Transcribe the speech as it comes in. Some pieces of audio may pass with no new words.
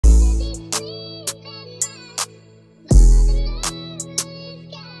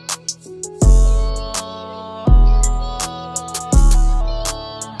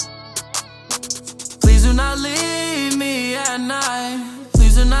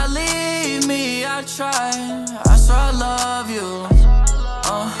try. I swear I love you.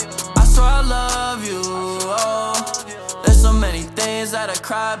 I swear I love you. There's so many things that I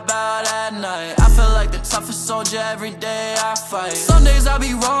cry about at night. I feel like the toughest soldier every day I fight. Some days I'll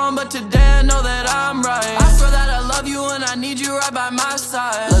be wrong, but today I know that I'm right. I swear that I love you and I need you right by my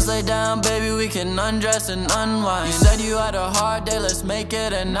side. Let's lay down, baby, we can undress and unwind. You said you had a hard day, let's make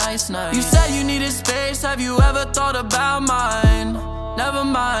it a nice night. You said you needed space, have you ever thought about mine? Never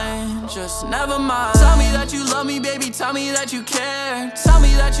mind, just never mind. Tell me that you love me, baby, tell me that you care. Tell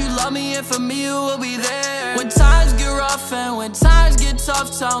me that you love me and for me you will be there. When times get rough and when times get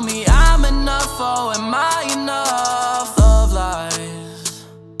tough, tell me I'm enough, oh am I enough? Love lies,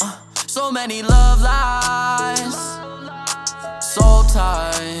 so many love lies. Soul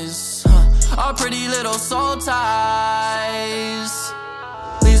ties, our pretty little soul ties.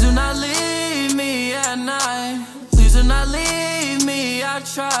 Please do not leave me at night. Please do not leave me, I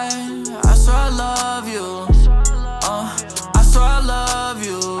try. I swear I love you. I swear I love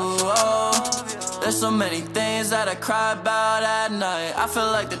you. There's so many things that I cry about at night. I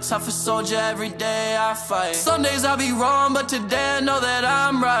feel like the toughest soldier every day I fight. Some days I'll be wrong, but today I know that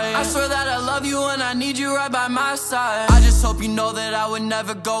I'm right. I swear that I love you and I need you right by my side. I just hope you know that I would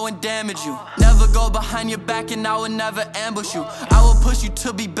never go and damage you. Never go behind your back and I would never ambush you. I would push you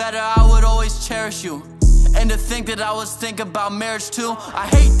to be better, I would always cherish you. And to think that I was thinking about marriage too, I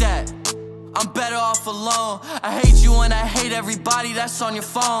hate that. I'm better off alone. I hate you and I hate everybody that's on your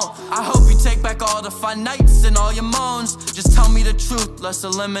phone. I hope you take back all the fun nights and all your moans. Just tell me the truth, let's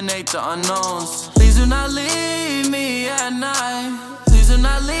eliminate the unknowns. Please do not leave me at night. Please do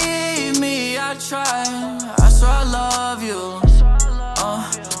not leave me, I try. I swear I love you.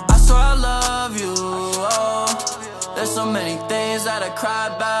 I swear I love you. There's so many things that I cry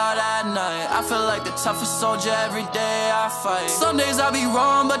about at night. I feel like the toughest soldier every day I fight. Some days I'll be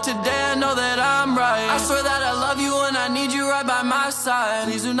wrong, but today I know that I'm right. I swear that I love you and I need you right by my side.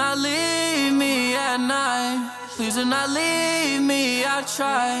 Please do not leave me at night. Please do not leave me, I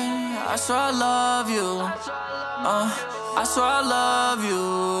try. I swear I love you. I swear I love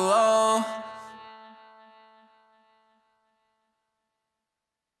you.